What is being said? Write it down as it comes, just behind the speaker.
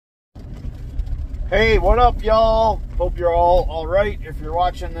Hey, what up, y'all? Hope you're all right if you're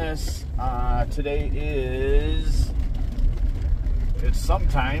watching this. Today it's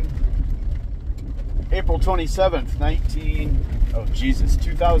sometime April 27th,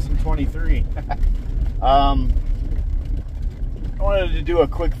 2023. I wanted to do a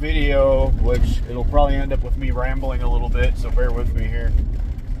quick video, which it'll probably end up with me rambling a little bit, so bear with me here.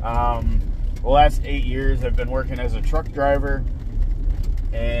 The last 8 years I've been working as a truck driver,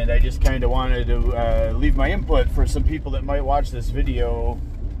 and I just kind of wanted to leave my input for some people that might watch this video,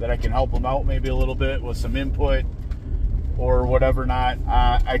 that I can help them out maybe a little bit with some input or whatever not.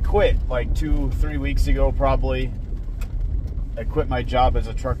 I quit like 2-3 weeks ago probably. I quit my job as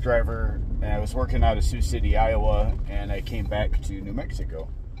a truck driver, and I was working out of Sioux City, Iowa, and I came back to New Mexico.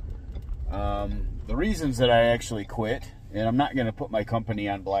 The reasons that I actually quit, and I'm not going to put my company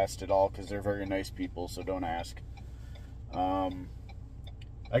on blast at all because they're very nice people, so don't ask.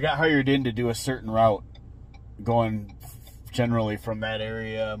 I got hired in to do a certain route, going generally from that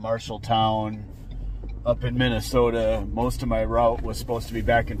area, Marshalltown, up in Minnesota. Most of my route was supposed to be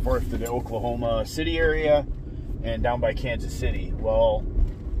back and forth to the Oklahoma City area and down by Kansas City. Well,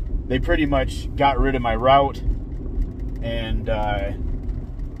 they pretty much got rid of my route, and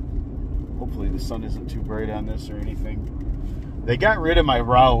hopefully the sun isn't too bright on this or anything. They got rid of my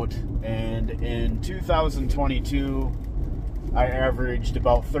route, and in 2022, I averaged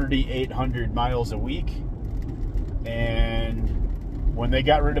about 3,800 miles a week, and when they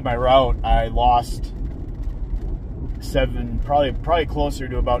got rid of my route, I lost probably closer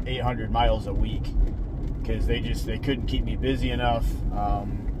to about 800 miles a week, because they couldn't keep me busy enough.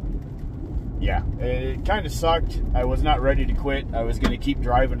 Yeah, it kind of sucked. I was not ready to quit. I was going to keep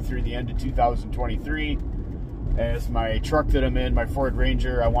driving through the end of 2023. As my truck that I'm in, my Ford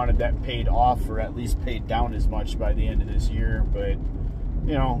Ranger, I wanted that paid off, or at least paid down as much by the end of this year. But,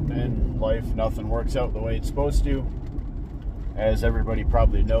 you know, in life, nothing works out the way it's supposed to, as everybody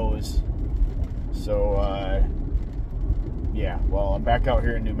probably knows. So, yeah, well, I'm back out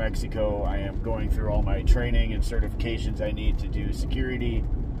here in New Mexico. I am going through all my training and certifications I need to do security,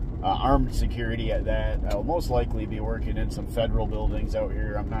 armed security at that. I'll most likely be working in some federal buildings out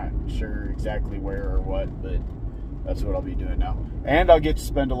here. I'm not sure exactly where or what, but that's what I'll be doing now. And I'll get to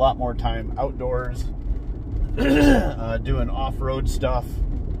spend a lot more time outdoors, doing off-road stuff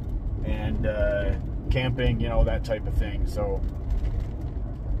and camping, you know, that type of thing. So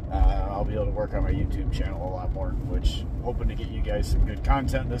I'll be able to work on my YouTube channel a lot more, which I'm hoping to get you guys some good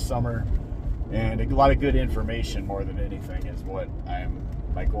content this summer, and a lot of good information more than anything is what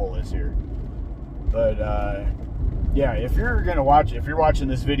my goal is here. But yeah, if you're watching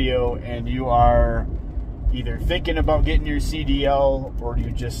this video and you are either thinking about getting your CDL, or you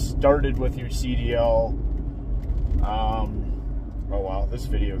just started with your CDL, oh wow, this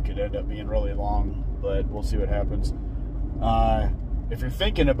video could end up being really long, but we'll see what happens. If you're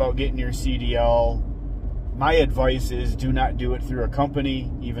thinking about getting your CDL, my advice is do not do it through a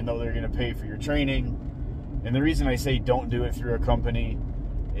company, even though they're going to pay for your training. And the reason I say don't do it through a company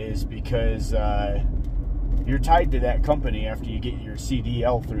is because you're tied to that company after you get your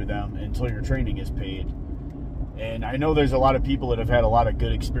CDL through them until your training is paid. And I know there's a lot of people that have had a lot of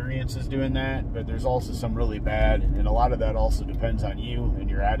good experiences doing that, but there's also some really bad, and a lot of that also depends on you and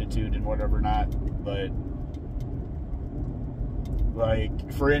your attitude and whatever not. But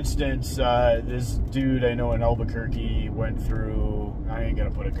like, for instance, this dude I know in Albuquerque went through, I ain't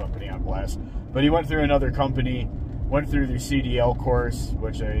gonna put a company on blast, but he went through another company, went through their CDL course,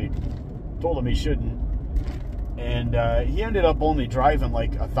 which I told him he shouldn't, and he ended up only driving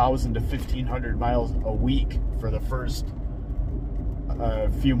like 1,000 to 1,500 miles a week for the first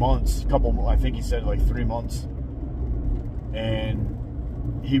few months, I think he said like 3 months, and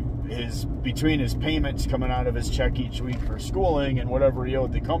between his payments coming out of his check each week for schooling and whatever he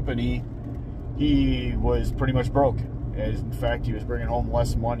owed the company, he was pretty much broke. As in fact, he was bringing home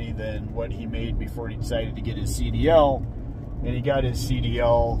less money than what he made before he decided to get his CDL, and he got his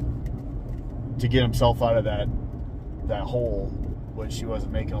CDL to get himself out of that hole, which he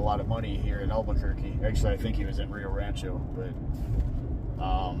wasn't making a lot of money here in Albuquerque. Actually, I think he was in Rio Rancho, but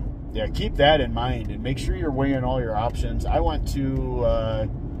yeah, keep that in mind and make sure you're weighing all your options. I went to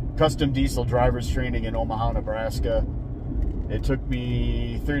custom diesel drivers training in Omaha, Nebraska. It took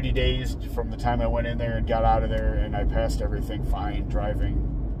me 30 days from the time I went in there and got out of there, and I passed everything fine,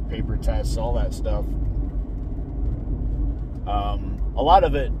 driving, paper tests, all that stuff. A lot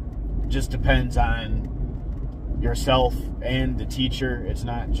of it just depends on yourself and the teacher. It's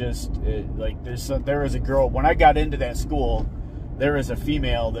not just like there was a girl when I got into that school. there was a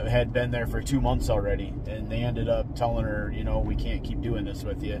female that had been there for 2 months already, and they ended up telling her, you know, we can't keep doing this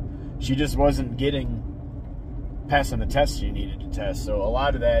with you. She just wasn't passing the tests you needed to test. So a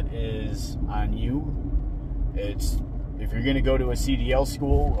lot of that is on you. It's, if you're going to go to a CDL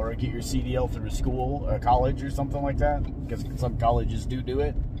school or get your CDL through a school or a college or something like that, because some colleges do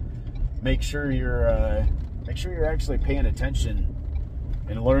it, make sure you're actually paying attention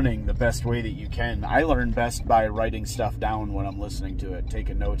and learning the best way that you can. I learn best by writing stuff down when I'm listening to it,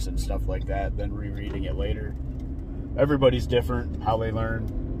 taking notes and stuff like that, then rereading it later. Everybody's different how they learn.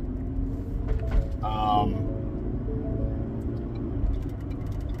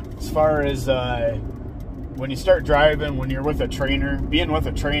 As far as when you start driving, when you're with a trainer, being with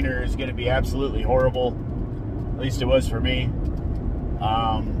a trainer is going to be absolutely horrible. At least it was for me.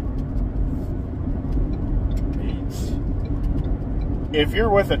 If you're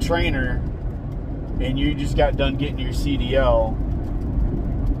with a trainer and you just got done getting your CDL,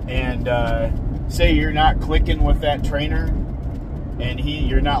 and say you're not clicking with that trainer, and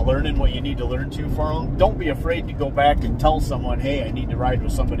you're not learning what you need to learn for him, don't be afraid to go back and tell someone, hey, I need to ride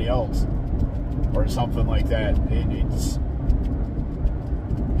with somebody else, or something like that.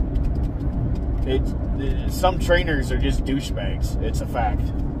 Some trainers are just douchebags. It's a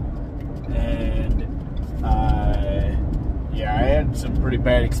fact. And yeah, I had some pretty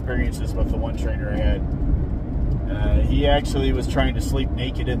bad experiences with the one trainer I had. He actually was trying to sleep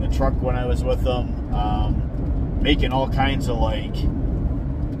naked in the truck when I was with him, making all kinds of like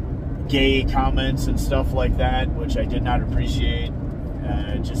gay comments and stuff like that, which I did not appreciate.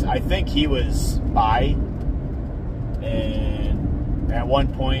 I think he was bi, and at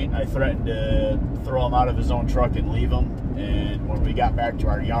one point I threatened to throw him out of his own truck and leave him. And when we got back to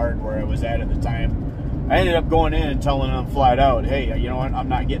our yard where I was at the time, I ended up going in and telling him flat out, hey, you know what, I'm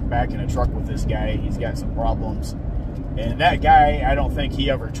not getting back in a truck with this guy. He's got some problems. And that guy, I don't think he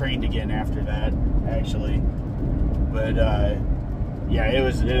ever trained again after that, actually. But yeah, it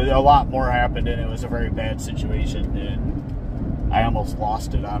was a lot more happened, and it was a very bad situation, and I almost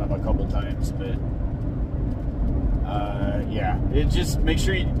lost it on him a couple times. But yeah, it just make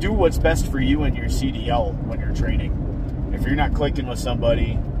sure you do what's best for you and your CDL when you're training. If you're not clicking with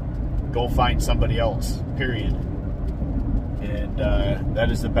somebody, go find somebody else, period. And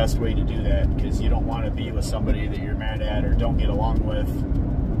that is the best way to do that, because you don't want to be with somebody that you're mad at or don't get along with.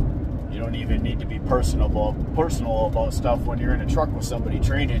 You don't even need to be personal about stuff when you're in a truck with somebody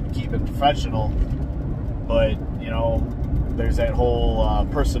training. Keep it professional. But, you know, there's that whole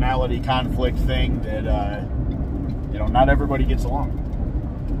personality conflict thing that, you know, not everybody gets along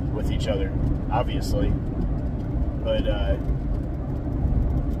with each other, obviously. But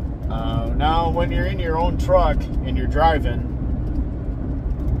now when you're in your own truck and you're driving,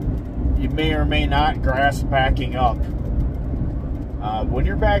 you may or may not grasp backing up. When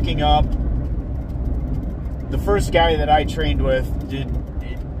you're backing up, the first guy that I trained with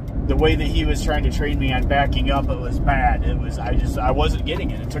the way that he was trying to train me on backing up, it was bad. I wasn't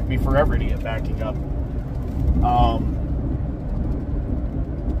getting it. It took me forever to get backing up.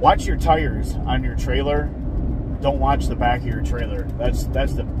 Watch your tires on your trailer. Don't watch the back of your trailer. That's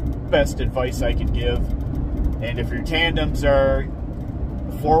the best advice I could give. And if your tandems are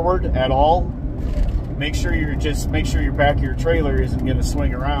forward at all, make sure your back of your trailer isn't going to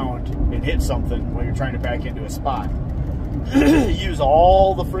swing around and hit something when you're trying to back into a spot. Use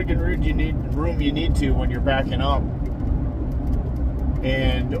all the friggin' room you need to when you're backing up,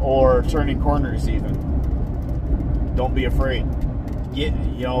 or turning corners even. Don't be afraid.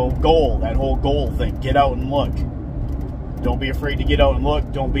 That whole goal thing. Get out and look. Don't be afraid to get out and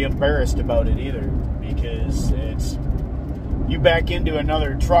look. Don't be embarrassed about it either, because you back into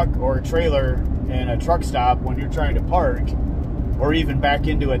another truck or a trailer in a truck stop when you're trying to park, or even back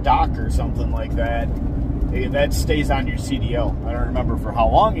into a dock or something like that. That stays on your CDL. I don't remember for how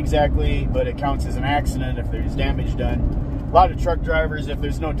long exactly, but it counts as an accident if there's damage done. A lot of truck drivers, if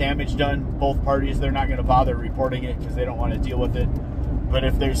there's no damage done, both parties, they're not going to bother reporting it because they don't want to deal with it. But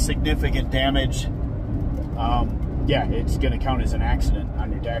if there's significant damage, yeah, it's going to count as an accident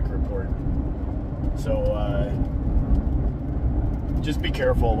on your DAC report. So just be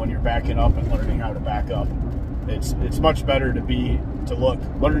careful when you're backing up and learning how to back up. It's much better to look.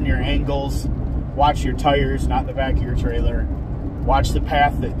 Learn your angles. Watch your tires, not the back of your trailer. Watch the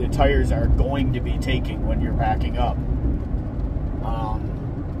path that the tires are going to be taking when you're backing up.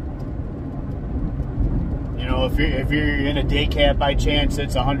 You know, if you're in a day cab by chance,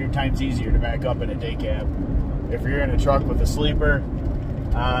 it's 100 times easier to back up in a day cab. If you're in a truck with a sleeper,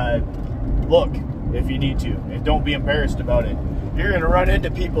 look if you need to, and don't be embarrassed about it. You're going to run into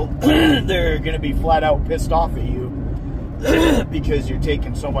people that are going to be flat out pissed off at you because you're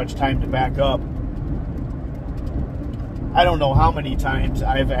taking so much time to back up. I don't know how many times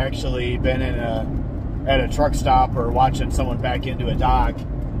I've actually been at a truck stop or watching someone back into a dock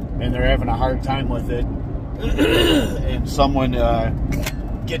and they're having a hard time with it, and someone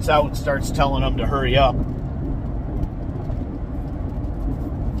gets out and starts telling them to hurry up,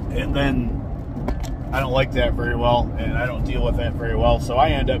 and then I don't like that very well, and I don't deal with that very well, so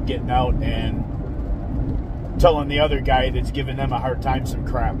I end up getting out and telling the other guy that's giving them a hard time some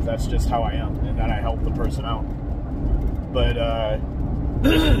crap. That's just how I am, and then I help the person out. But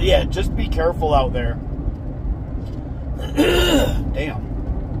yeah, just be careful out there. Damn.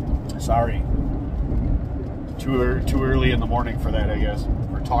 Sorry. Too early in the morning for that, I guess,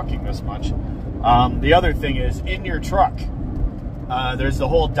 for talking this much. The other thing is, in your truck, there's the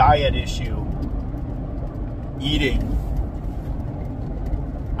whole diet issue. Eating.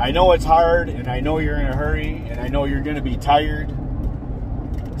 I know it's hard, and I know you're in a hurry, and I know you're going to be tired.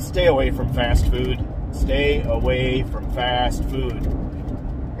 Stay away from fast food. Stay away from fast food.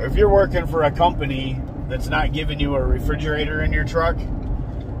 If you're working for a company that's not giving you a refrigerator in your truck,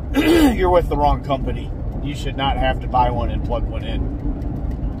 you're with the wrong company. You should not have to buy one and plug one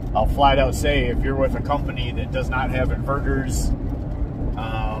in. I'll flat out say, if you're with a company that does not have inverters,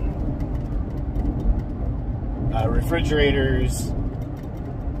 refrigerators,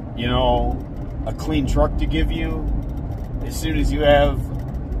 you know, a clean truck to give you, as soon as you have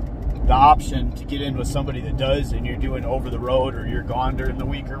the option to get in with somebody that does, and you're doing over the road or you're gone during the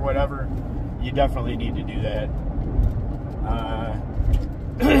week or whatever, you definitely need to do that.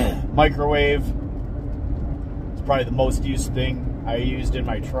 Microwave is probably the most used thing I used in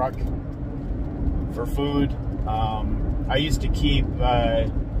my truck for food. I used to keep,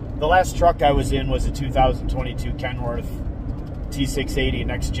 the last truck I was in was a 2022 Kenworth T680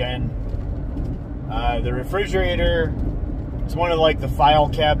 Next Gen. The refrigerator, it's one of like the file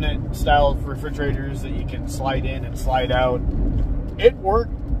cabinet style refrigerators that you can slide in and slide out. It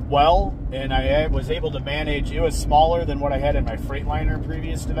worked well, and I was able to manage. It was smaller than what I had in my Freightliner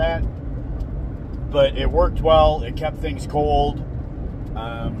previous to that, but it worked well. It kept things cold.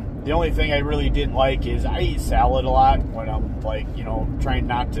 The only thing I really didn't like is I eat salad a lot when I'm like, you know, trying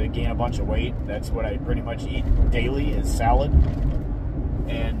not to gain a bunch of weight. That's what I pretty much eat daily is salad.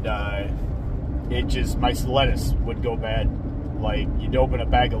 And it just, my lettuce would go bad. Like, you'd open a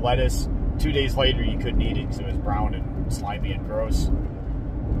bag of lettuce, 2 days later you couldn't eat it because it was brown and slimy and gross.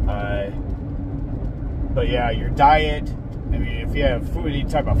 But yeah, your diet, I mean, if you have food, any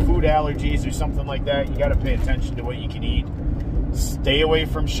type of food allergies or something like that, you got to pay attention to what you can eat. Stay away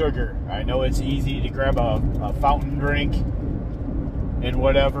from sugar. I know it's easy to grab a fountain drink and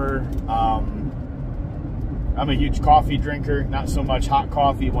whatever. I'm a huge coffee drinker, not so much hot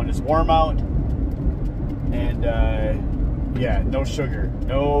coffee when it's warm out. And yeah, no sugar.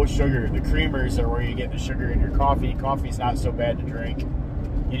 No sugar. The creamers are where you get the sugar in your coffee. Coffee's not so bad to drink.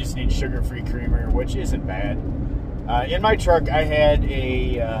 You just need sugar-free creamer, which isn't bad. In my truck, I had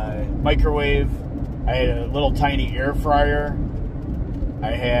a microwave. I had a little tiny air fryer.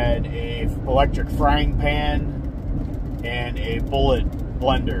 I had a electric frying pan and a bullet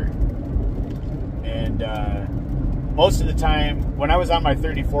blender. And most of the time, when I was on my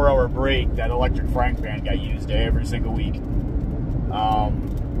 34-hour break, that electric frying pan got used every single week.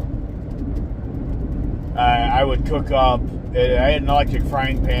 I would cook up. I had an electric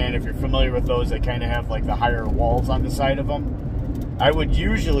frying pan. If you're familiar with those, they kind of have like the higher walls on the side of them. I would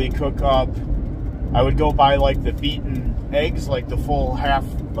usually cook up. I would go buy like the beaten eggs, like the full half,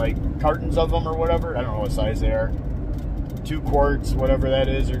 like cartons of them or whatever. I don't know what size they are. 2 quarts, whatever that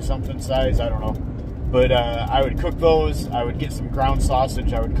is, or something size. I don't know. But I would cook those. I would get some ground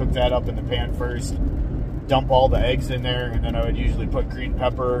sausage. I would cook that up in the pan first. Dump all the eggs in there, and then I would usually put green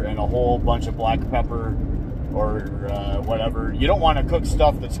pepper and a whole bunch of black pepper or whatever. You don't want to cook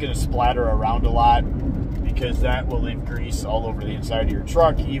stuff that's going to splatter around a lot, because that will leave grease all over the inside of your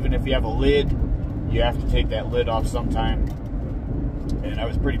truck. Even if you have a lid, you have to take that lid off sometime. And I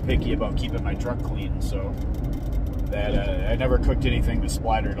was pretty picky about keeping my truck clean, so that I never cooked anything that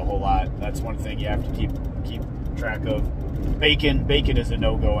splattered a whole lot. That's one thing you have to keep track of. Bacon is a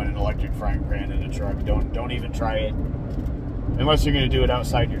no-go in an electric frying pan in a truck. Don't even try it, unless you're going to do it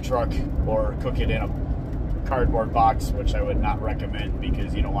outside your truck or cook it in a cardboard box, which I would not recommend,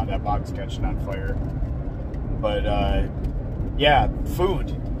 because you don't want that box catching on fire. But yeah,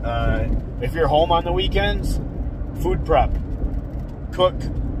 food. If you're home on the weekends, food prep. Cook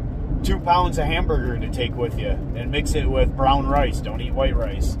 2 pounds of hamburger to take with you and mix it with brown rice. Don't eat white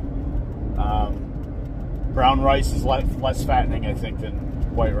rice. Brown rice is less fattening, I think, than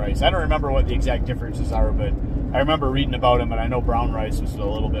white rice. I don't remember what the exact differences are, but I remember reading about them, and I know brown rice was a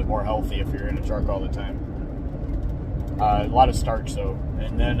little bit more healthy if you're in a truck all the time. A lot of starch, though.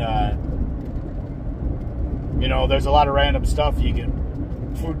 And then, you know, there's a lot of random stuff you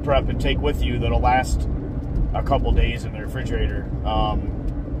can food prep and take with you that'll last a couple days in the refrigerator.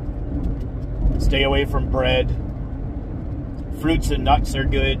 Stay away from bread. Fruits and nuts are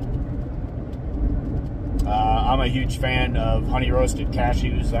good. I'm a huge fan of honey roasted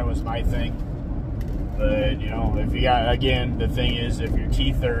cashews. That was my thing. But, you know, if you got, again, the thing is, if your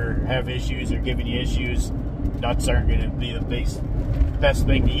teeth have issues or giving you issues, nuts aren't going to be the best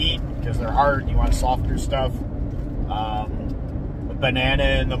thing to eat because they're hard. You want softer stuff. A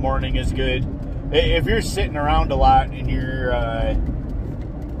banana in the morning is good. If you're sitting around a lot and you're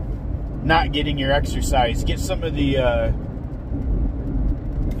not getting your exercise, get some of the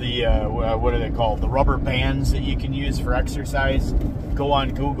what are they called? The rubber bands that you can use for exercise. Go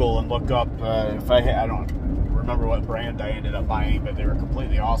on Google and look up. I don't remember what brand I ended up buying, but they were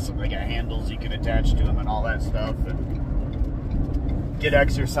completely awesome. They got handles you can attach to them and all that stuff. And get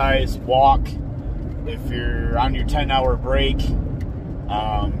exercise, walk. If you're on your 10-hour break,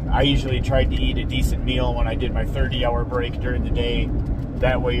 I usually tried to eat a decent meal when I did my 30-hour break during the day.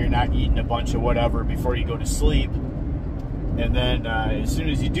 That way you're not eating a bunch of whatever before you go to sleep. And then as soon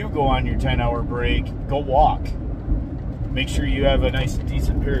as you do go on your 10-hour break, go walk. Make sure you have a nice,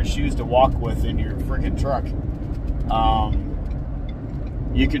 decent pair of shoes to walk with in your freaking truck.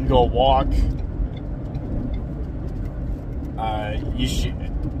 You can go walk. You should,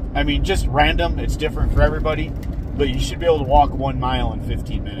 I mean, just random. It's different for everybody. But you should be able to walk 1 mile in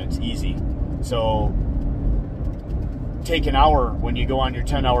 15 minutes, easy. So take an hour when you go on your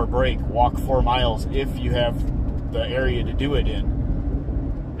 10-hour break. Walk 4 miles if you have the area to do it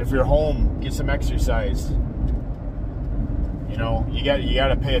in. If you're home, get some exercise. You know, you got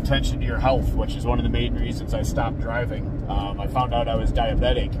to pay attention to your health, which is one of the main reasons I stopped driving. I found out I was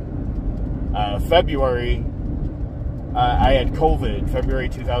diabetic. February, I had COVID. February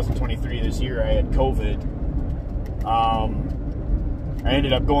 2023 this year, I had COVID. I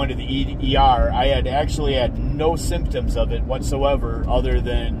ended up going to the ER. I had actually had no symptoms of it whatsoever, other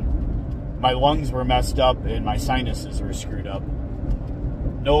than my lungs were messed up and my sinuses were screwed up.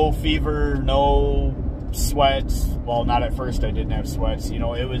 No fever, no sweats. Well, not at first. I didn't have sweats. You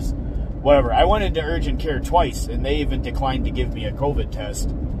know, it was whatever. I went into urgent care twice, and they even declined to give me a COVID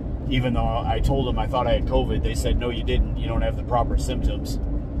test. Even though I told them I thought I had COVID, they said, no, you didn't. You don't have the proper symptoms,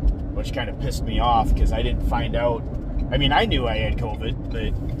 which kind of pissed me off because I didn't find out. I mean, I knew I had COVID,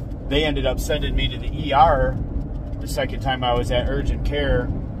 but they ended up sending me to the ER the second time I was at urgent care.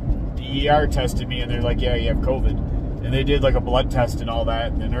 The ER tested me, and they're like, yeah, you have COVID. And they did like a blood test and all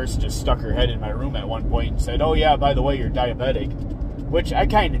that, and the nurse just stuck her head in my room at one point and said, oh, yeah, by the way, you're diabetic, which I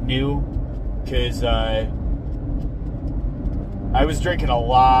kind of knew because I was drinking a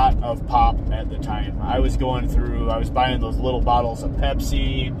lot of pop at the time. I was buying those little bottles of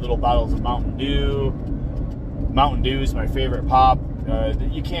Pepsi, little bottles of Mountain Dew. Mountain Dew is my favorite pop.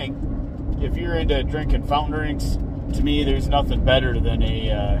 You can't, if you're into drinking fountain drinks, to me, there's nothing better than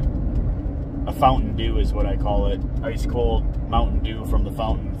a Fountain Dew is what I call it. Ice cold Mountain Dew from the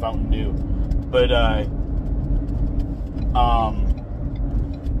Fountain Dew. But,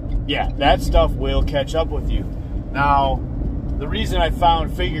 yeah, that stuff will catch up with you. Now, the reason I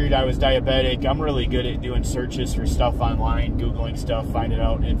figured I was diabetic, I'm really good at doing searches for stuff online, Googling stuff, finding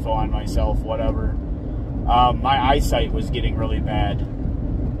out info on myself, whatever. My eyesight was getting really bad,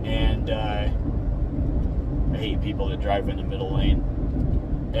 and I hate people that drive in the middle lane.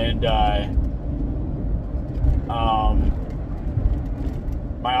 And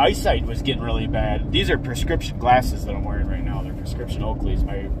my eyesight was getting really bad. These are prescription glasses that I'm wearing right now. They're prescription Oakleys.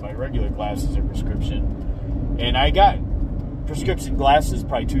 My regular glasses are prescription. And I got prescription glasses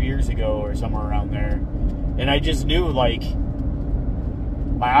probably 2 years ago or somewhere around there. And I just knew, like,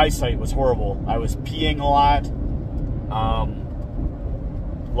 my eyesight was horrible. I was peeing a lot.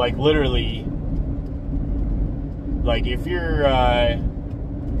 Like, literally, like, if you're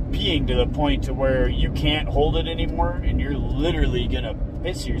peeing to the point to where you can't hold it anymore and you're literally gonna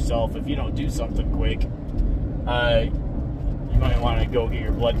piss yourself if you don't do something quick, you might want to go get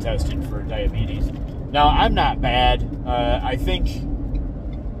your blood tested for diabetes. Now, I'm not bad. I think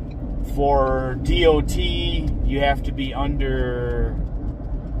for DOT you have to be under,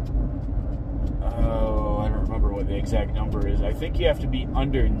 I don't remember what the exact number is. I think you have to be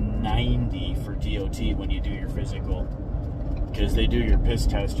under 90 for DOT when you do your physical, because they do your piss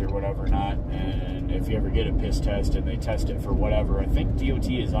test or whatever not, and if you ever get a piss test and they test it for whatever, I think DOT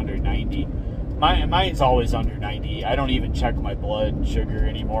is under 90. Mine's always under 90. I don't even check my blood sugar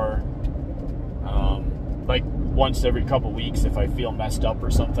anymore. Like, once every couple weeks, if I feel messed up or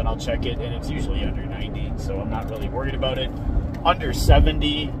something, I'll check it, and it's usually under 90, so I'm not really worried about it. Under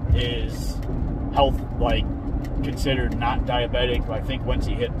 70 is health, like, considered not diabetic. I think once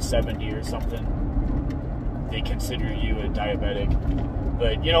you hit 70 or something, they consider you a diabetic.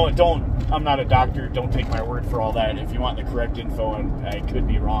 But, you know, I'm not a doctor. Don't take my word for all that. If you want the correct info, and I could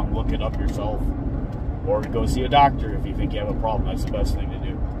be wrong, look it up yourself. Or go see a doctor if you think you have a problem. That's the best thing to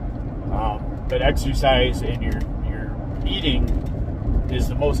do. But exercise and your eating is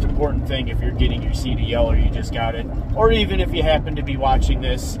the most important thing if you're getting your CDL or you just got it. Or even if you happen to be watching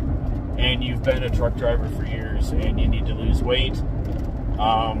this and you've been a truck driver for years and you need to lose weight.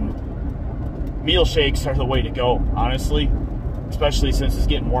 Meal shakes are the way to go, honestly. Especially since it's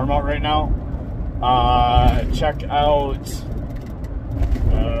getting warm out right now. Check out,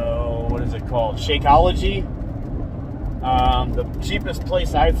 what is it called? Shakeology. The cheapest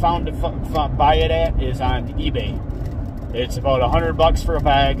place I've found to buy it at is on eBay. It's about $100 for a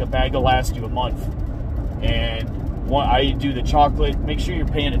bag. A bag will last you a month. And I do the chocolate. Make sure you're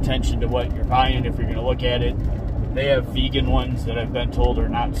paying attention to what you're buying if you're going to look at it. They have vegan ones that I've been told are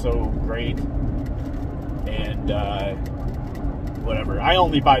not so great. And, whatever. I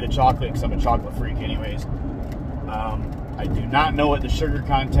only buy the chocolate because I'm a chocolate freak anyways. I do not know what the sugar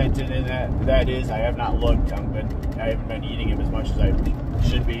content in that is. I have not looked. I haven't been eating it as much as I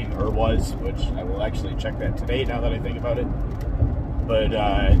should be or was, which I will actually check that today now that I think about it. But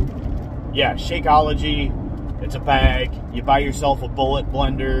yeah, Shakeology. It's a bag. You buy yourself a bullet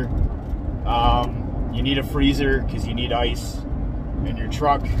blender. You need a freezer because you need ice in your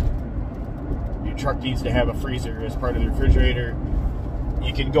truck. Your truck needs to have a freezer as part of the refrigerator.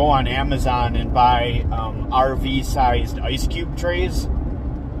 You can go on Amazon and buy RV-sized ice cube trays.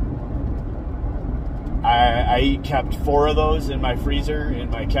 I kept 4 of those in my freezer in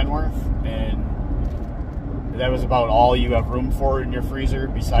my Kenworth, and that was about all you have room for in your freezer,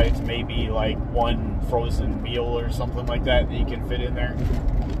 besides maybe like one frozen meal or something like that you can fit in there.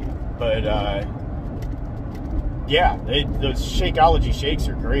 But yeah, those Shakeology shakes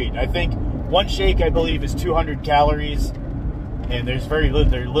are great. I think one shake, I believe, is 200 calories. And there's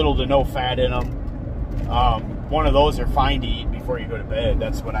little to no fat in them. One of those are fine to eat before you go to bed.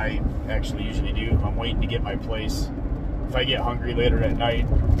 That's what I actually usually do. I'm waiting to get my place. If I get hungry later at night,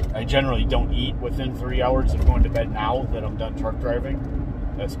 I generally don't eat within 3 hours of going to bed now that I'm done truck driving.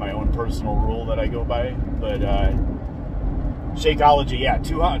 That's my own personal rule that I go by. But Shakeology, yeah,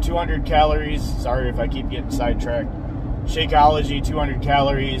 200 calories. Sorry if I keep getting sidetracked. Shakeology, 200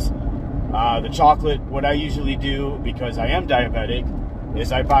 calories. The chocolate, what I usually do, because I am diabetic,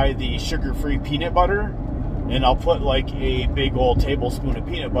 is I buy the sugar-free peanut butter, and I'll put like a big old tablespoon of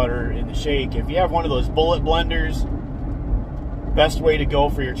peanut butter in the shake. If you have one of those bullet blenders, best way to go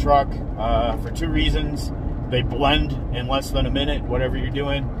for your truck, for 2 reasons. They blend in less than a minute, whatever you're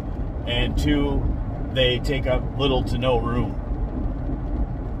doing, and 2, they take up little to no room,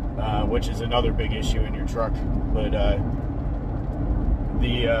 which is another big issue in your truck. But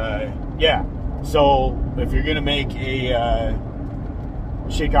yeah, so if you're gonna make a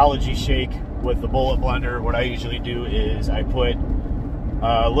Shakeology shake with the bullet blender, what I usually do is I put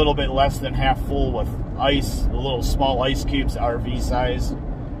a little bit less than half full with ice, the little small ice cubes, RV size.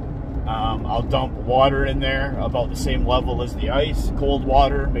 I'll dump water in there about the same level as the ice, cold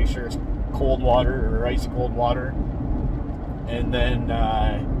water. Make sure it's cold water or ice cold water, and then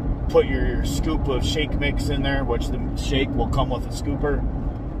put your scoop of shake mix in there, which the shake will come with a scooper.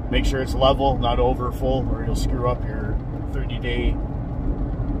 Make sure it's level, not over full, or you'll screw up your 30-day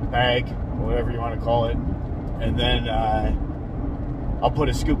bag, whatever you want to call it. And then I'll put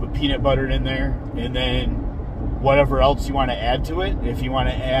a scoop of peanut butter in there, and then whatever else you want to add to it. If you want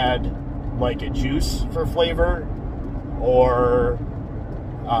to add like a juice for flavor, or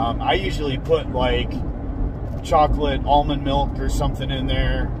I usually put like chocolate almond milk or something in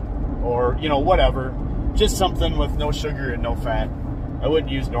there, or, you know, whatever. Just something with no sugar and no fat. I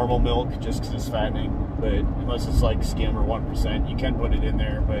wouldn't use normal milk just because it's fattening, but unless it's like skim or 1%, you can put it in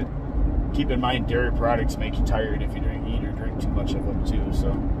there. But keep in mind, dairy products make you tired if you eat or drink too much of them too.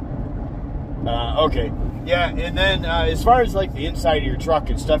 So, okay, yeah. And then as far as like the inside of your truck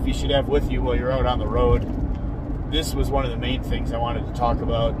and stuff you should have with you while you're out on the road, this was one of the main things I wanted to talk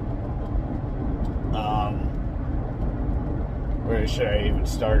about. Where should I even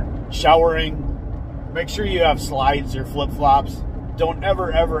start? Showering. Make sure you have slides or flip-flops. Don't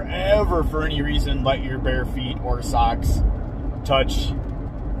ever, ever, ever, for any reason, let your bare feet or socks touch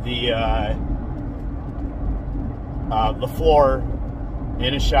the floor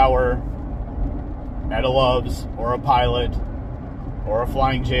in a shower, at a Love's or a Pilot. or a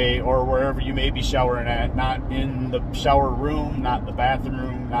Flying J, or wherever you may be showering at, not in the shower room, not in the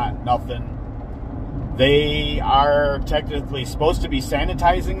bathroom, not nothing. They are technically supposed to be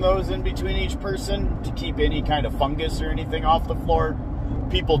sanitizing those in between each person to keep any kind of fungus or anything off the floor.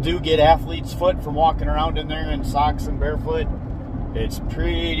 People do get athlete's foot from walking around in there in socks and barefoot. It's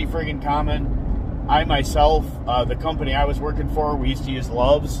pretty friggin' common. I myself, the company I was working for, we used to use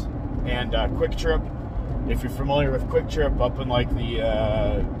Loves and Quick Trip. If you're familiar with Quick Trip, up in like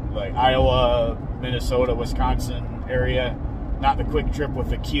the like Iowa, Minnesota, Wisconsin area, not the Quick Trip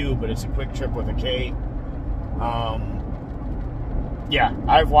with a Q, but it's a Quick Trip with a K. Yeah,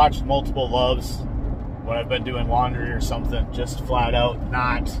 I've watched multiple Loves when I've been doing laundry or something, just flat out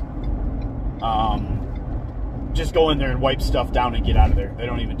not just go in there and wipe stuff down and get out of there. They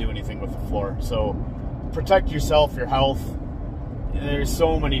don't even do anything with the floor. So protect yourself, your health. There's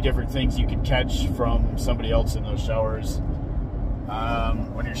so many different things you can catch from somebody else in those showers.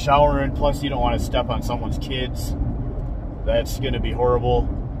 When you're showering, plus you don't want to step on someone's kids. That's going to be horrible.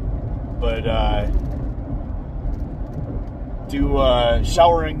 But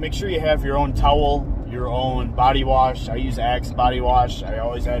showering, make sure you have your own towel, your own body wash. I use Axe body wash. I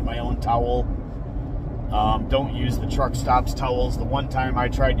always had my own towel. Don't use the truck stops towels. The one time I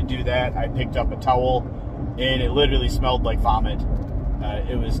tried to do that, I picked up a towel and it literally smelled like vomit.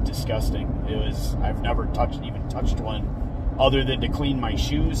 It was disgusting. I've never even touched one other than to clean my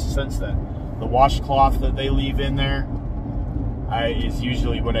shoes, since the washcloth that they leave in there is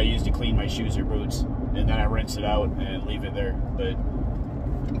usually what I use to clean my shoes or boots, and then I rinse it out and leave it there. But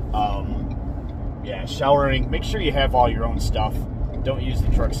yeah, showering, make sure you have all your own stuff. Don't use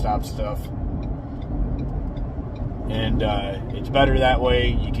the truck stop stuff. And it's better that way.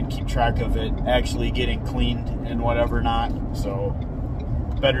 You can keep track of it actually getting cleaned and whatever not. So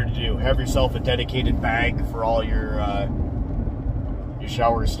better to do. Have yourself a dedicated bag for all your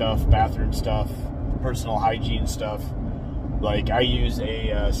shower stuff, bathroom stuff, personal hygiene stuff. Like I use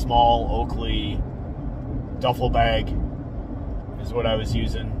a small Oakley duffel bag is what I was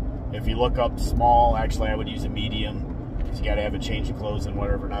using. If you look up small, actually I would use a medium, because you got to have a change of clothes and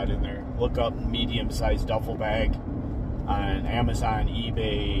whatever not in there. Look up medium-sized duffel bag on Amazon,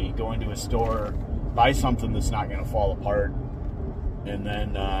 eBay, go into a store, buy something that's not going to fall apart. And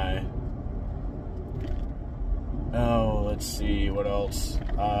then, let's see, what else?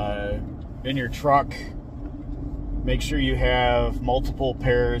 In your truck, make sure you have multiple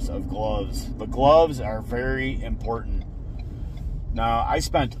pairs of gloves. The gloves are very important. Now, I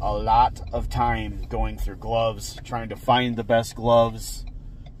spent a lot of time going through gloves, trying to find the best gloves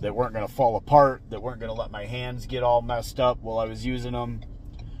that weren't going to fall apart, that weren't going to let my hands get all messed up while I was using them.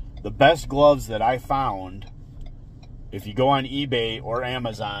 The best gloves that I found, if you go on eBay or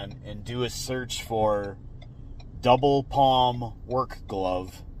Amazon and do a search for double palm work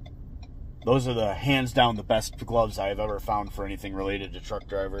glove, those are the hands down the best gloves I've ever found for anything related to truck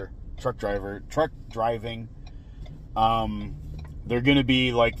driving. They're going to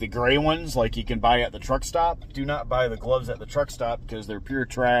be like the gray ones, like you can buy at the truck stop. Do not buy the gloves at the truck stop because they're pure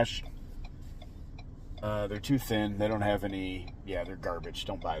trash. They're too thin. They don't have any, yeah, they're garbage.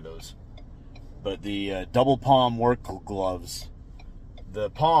 Don't buy those. But the double palm work gloves, the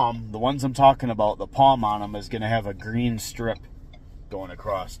palm, the ones I'm talking about, the palm on them is going to have a green strip going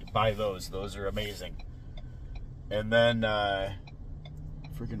across. Buy those. Those are amazing. And then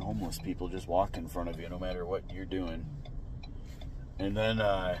freaking homeless people just walk in front of you no matter what you're doing. And then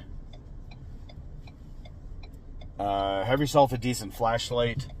have yourself a decent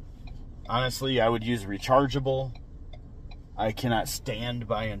flashlight. Honestly, I would use rechargeable. I cannot stand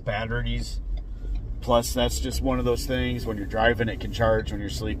buying batteries. Plus, that's just one of those things. When you're driving, it can charge. When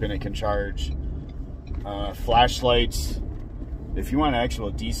you're sleeping, it can charge. Flashlights. If you want actual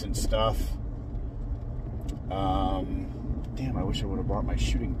decent stuff. Damn, I wish I would have brought my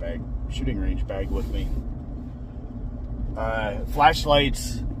shooting range bag with me.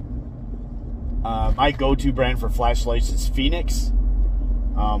 Flashlights. My go-to brand for flashlights is Phoenix.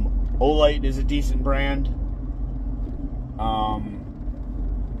 Olight is a decent brand.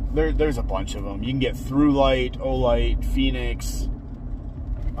 There's a bunch of them. You can get Throughlight, Olight, Phoenix.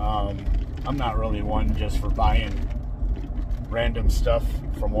 I'm not really one just for buying random stuff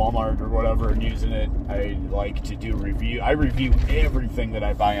from Walmart or whatever and using it. I like to do review. I review everything that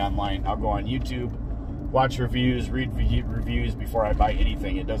I buy online. I'll go on YouTube, watch reviews, read reviews before I buy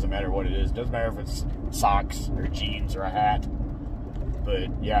anything. It doesn't matter what it is. It doesn't matter if it's socks or jeans or a hat. But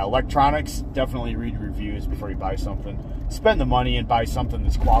yeah, electronics, definitely read reviews before you buy something. Spend the money and buy something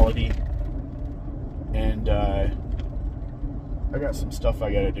that's quality. And I got some stuff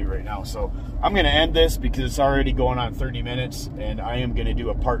I got to do right now. So I'm going to end this because it's already going on 30 minutes, and I am going to do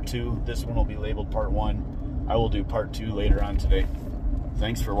a part 2. This one will be labeled part 1. I will do part 2 later on today.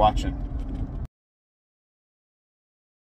 Thanks for watching.